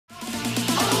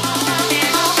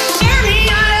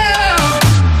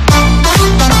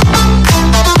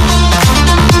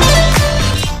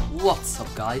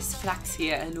guys, Flax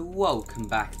here and welcome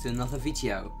back to another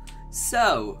video.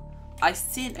 So, I've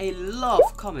seen a lot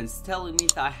of comments telling me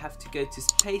that I have to go to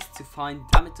space to find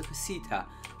Cosita.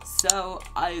 So,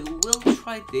 I will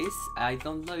try this. I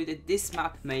downloaded this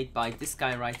map made by this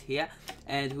guy right here.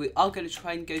 And we are going to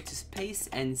try and go to space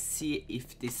and see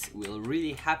if this will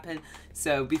really happen.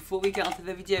 So, before we get onto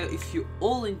the video, if you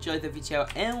all enjoyed the video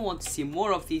and want to see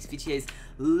more of these videos,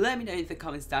 let me know in the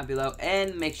comments down below.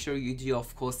 And make sure you do,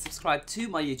 of course, subscribe to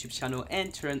my YouTube channel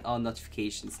and turn on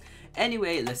notifications.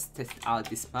 Anyway, let's test out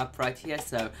this map right here.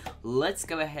 So, let's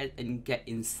go ahead and get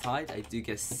inside. I do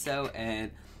guess so.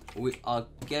 And we are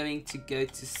going to go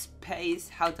to space.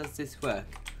 How does this work?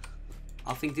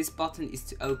 I think this button is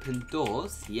to open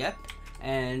doors. Yep.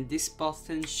 And this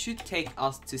button should take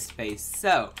us to space.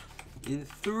 So, in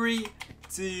 3,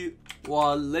 2,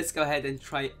 1, let's go ahead and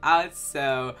try it out.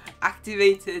 So,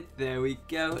 activated. There we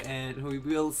go. And we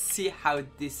will see how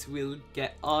this will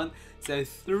get on. So,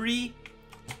 3,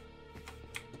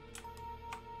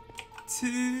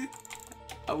 2,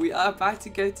 we are about to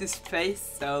go to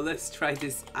space, so let's try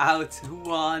this out.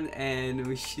 1, and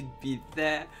we should be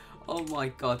there. Oh my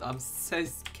god, I'm so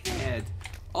scared.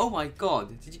 Oh my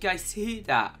god, did you guys see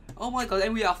that? Oh my god,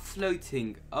 and we are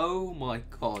floating. Oh my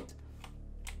god,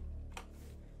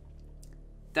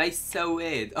 that is so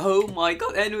weird. Oh my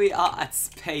god, and we are at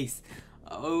space.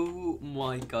 Oh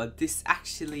my god, this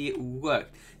actually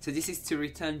worked. So this is to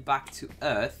return back to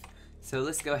Earth. So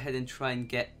let's go ahead and try and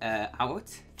get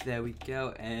out. There we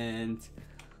go, and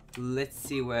let's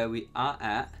see where we are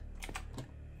at.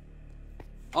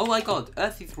 Oh my god,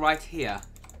 Earth is right here.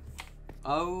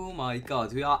 Oh my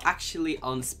god, we are actually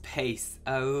on space.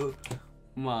 Oh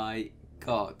my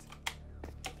god.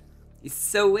 It's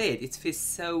so weird, it feels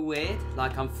so weird,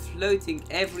 like I'm floating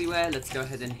everywhere. Let's go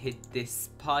ahead and hit this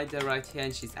spider right here,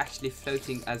 and she's actually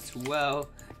floating as well.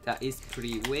 That is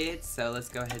pretty weird, so let's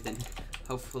go ahead and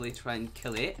hopefully try and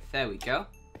kill it. There we go.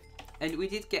 And we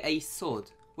did get a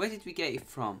sword. Where did we get it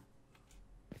from?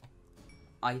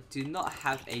 I do not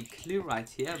have a clue right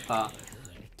here, but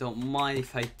don't mind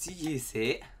if I do use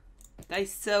it. That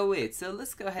is so weird. So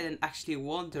let's go ahead and actually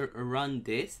wander around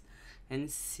this and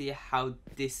see how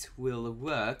this will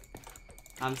work.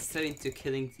 I'm so into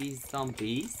killing these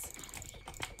zombies.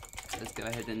 Let's go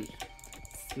ahead and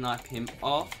snipe him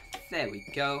off. There we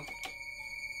go.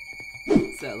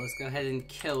 So let's go ahead and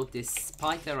kill this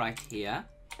spider right here.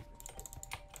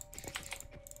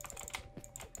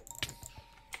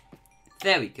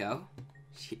 There we go.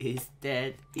 She is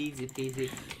dead. Easy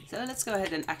peasy. So let's go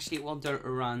ahead and actually wander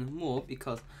around more,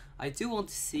 because I do want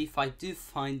to see if I do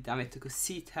find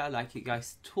Cosita like you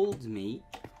guys told me.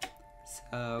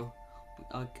 So we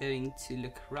are going to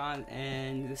look around,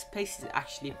 and the space is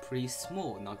actually pretty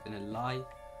small, not gonna lie.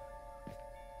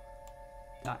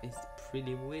 That is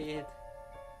pretty weird.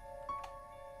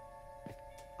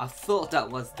 I thought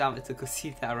that was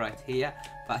Cosita right here,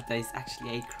 but there is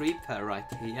actually a creeper right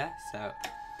here, so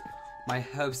my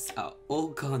hopes are all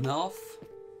gone off.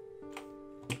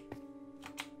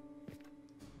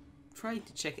 Trying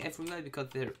to check everywhere because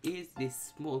there is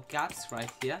these small gaps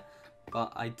right here,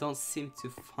 but I don't seem to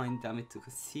find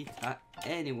Cosita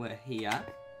anywhere here.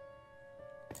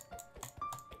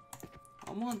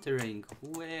 I'm wondering,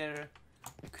 where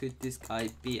could this guy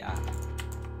be at?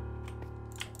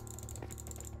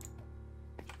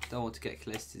 Don't want to get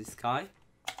close to this guy.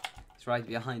 It's right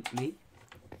behind me.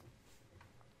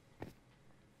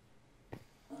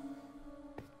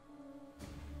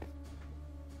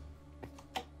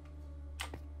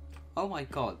 Oh my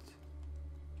god.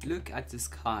 Look at the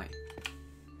sky.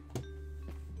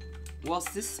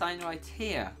 What's this sign right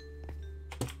here?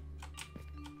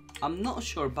 I'm not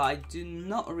sure, but I do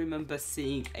not remember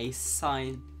seeing a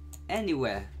sign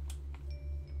anywhere.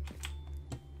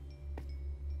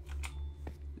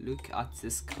 Look at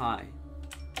the sky.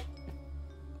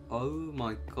 Oh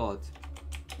my god.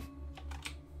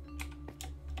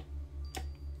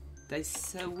 That's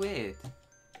so weird.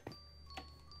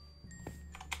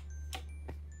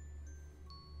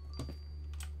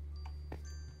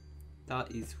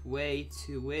 That is way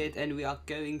too weird, and we are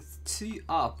going too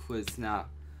upwards now.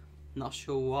 Not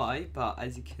sure why, but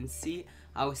as you can see,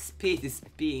 our speed is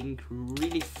being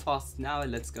really fast now.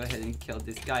 Let's go ahead and kill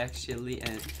this guy actually,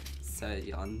 and so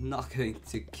you're not going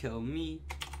to kill me.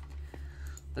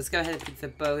 Let's go ahead and put the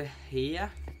bow here.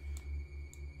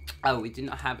 Oh, we do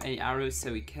not have any arrows,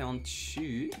 so we can't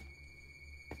shoot.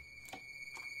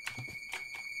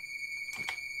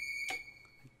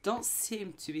 Don't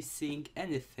seem to be seeing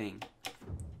anything.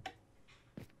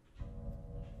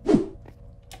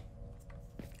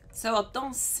 So I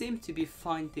don't seem to be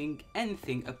finding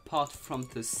anything apart from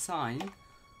the sign.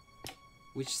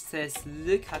 which says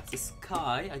look at the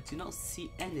sky. I do not see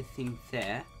anything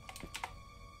there.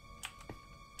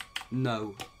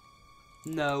 No.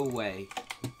 No way.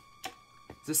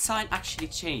 The sign actually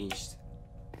changed.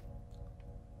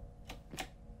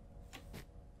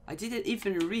 I didn't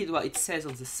even read what it says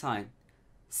on the sign.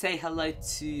 Say hello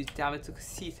to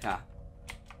Cosita.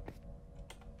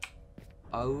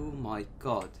 Oh my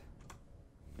god.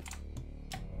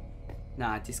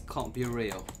 Nah, this can't be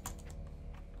real.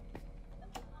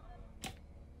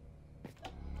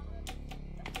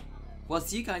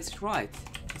 Was you guys right?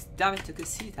 It's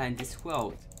Cosita in this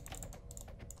world.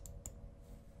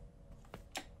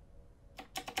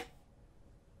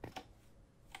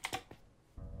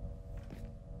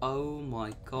 Oh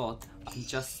my god, I'm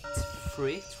just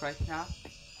freaked right now.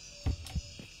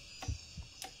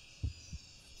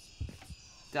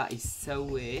 That is so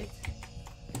weird.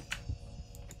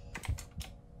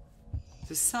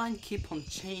 The sign keep on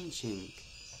changing.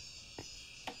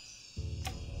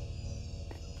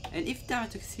 And if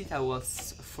Cosita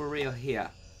was for real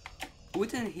here,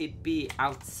 wouldn't he be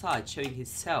outside showing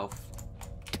himself?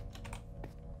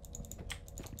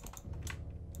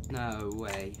 No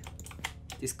way.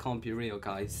 This can't be real,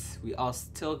 guys. We are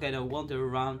still gonna wander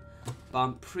around, but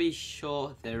I'm pretty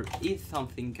sure there is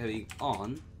something going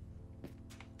on.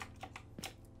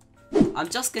 I'm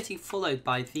just getting followed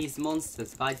by these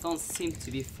monsters, but I don't seem to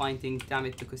be finding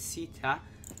Cosita.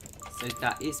 So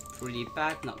that is pretty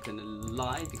bad, not gonna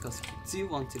lie, because we do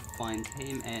want to find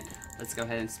him. And let's go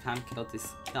ahead and spam kill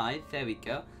this guy. There we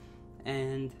go.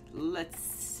 And let's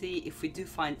see if we do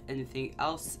find anything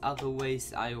else.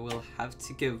 Otherwise I will have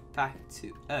to go back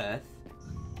to Earth.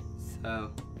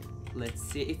 So let's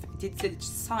see if did the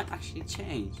sign actually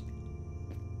change.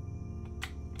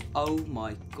 Oh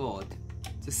my god,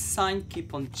 the sign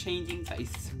keep on changing. That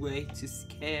is way too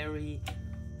scary.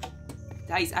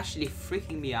 That is actually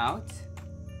freaking me out.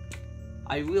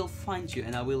 I will find you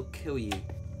and I will kill you.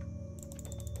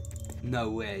 No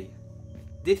way.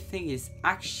 This thing is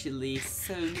actually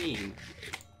so mean.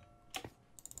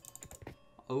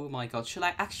 Oh my god, should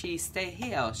I actually stay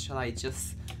here or shall I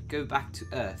just go back to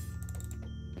Earth?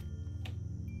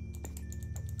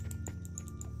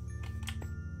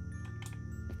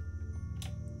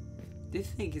 This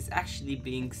thing is actually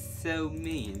being so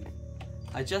mean.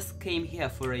 I just came here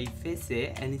for a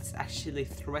visit and it's actually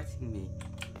threatening me.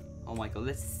 Oh my god,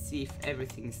 let's see if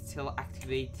everything is still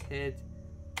activated.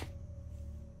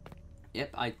 Yep,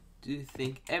 I do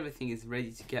think everything is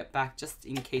ready to get back, just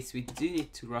in case we do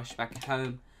need to rush back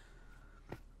home.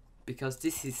 Because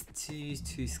this is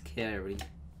too scary.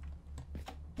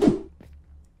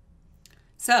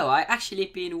 So, I actually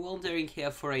been wandering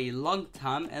here for a long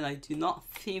time and I do not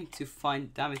seem to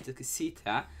find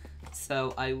Cosita.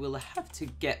 So I will have to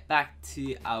get back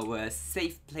to our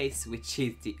safe place, which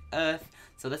is the Earth.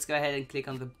 So let's go ahead and click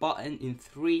on the button in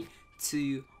 3,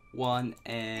 2, 1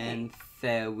 and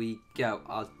there we go.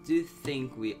 I do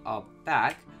think we are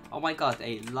back. Oh my god,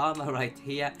 a llama right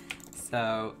here.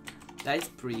 So that is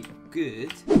pretty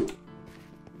good.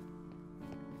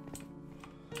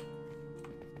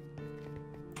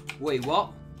 Wait,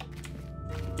 what?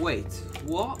 Wait,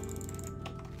 what?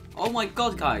 Oh my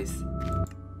god, guys.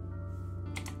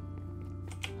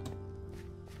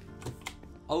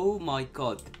 Oh my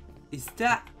god. Is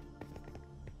that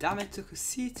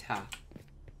Cosita?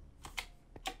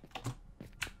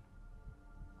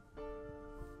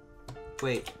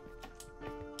 Wait.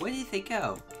 Where did they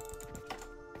go?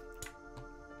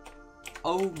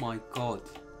 Oh my god.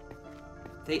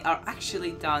 They are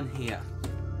actually down here.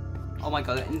 Oh my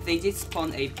god, and they did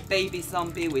spawn a baby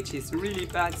zombie, which is really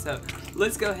bad, so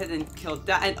let's go ahead and kill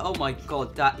that. And oh my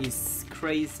god, that is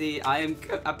crazy. I am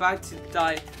about to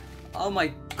die. Oh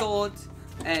my god.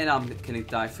 And I'm gonna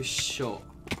die for sure.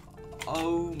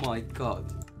 Oh my god.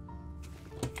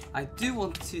 I do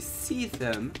want to see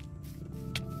them.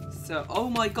 So, oh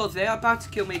my god, they are about to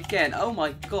kill me again. Oh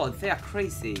my god, they are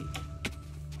crazy.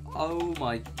 Oh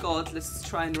my god, let's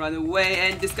try and run away.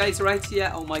 And this guy's right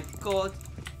here. Oh my god.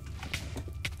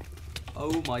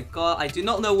 Oh my god, I do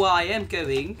not know where I am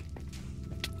going.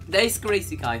 That is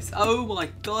crazy, guys. Oh my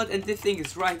god, and this thing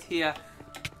is right here.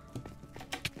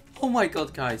 Oh my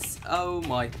god, guys. Oh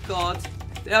my god.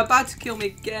 They're about to kill me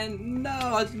again. No,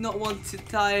 I do not want to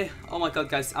die. Oh my god,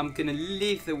 guys. I'm gonna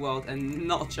leave the world and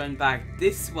not join back.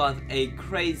 This was a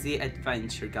crazy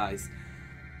adventure, guys.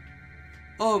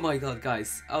 Oh my god,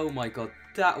 guys. Oh my god.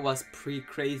 That was pretty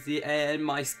crazy and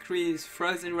my screen is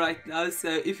frozen right now. So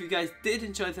if you guys did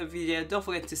enjoy the video, don't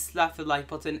forget to slap the like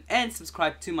button and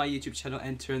subscribe to my YouTube channel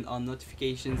and turn on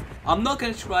notifications. I'm not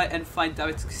gonna try and find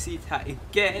Cosita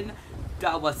again.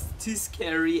 that was too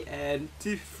scary and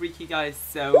too freaky, guys.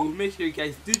 So make sure you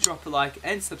guys do drop a like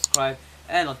and subscribe,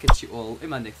 and I'll catch you all in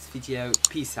my next video.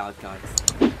 Peace out,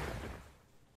 guys.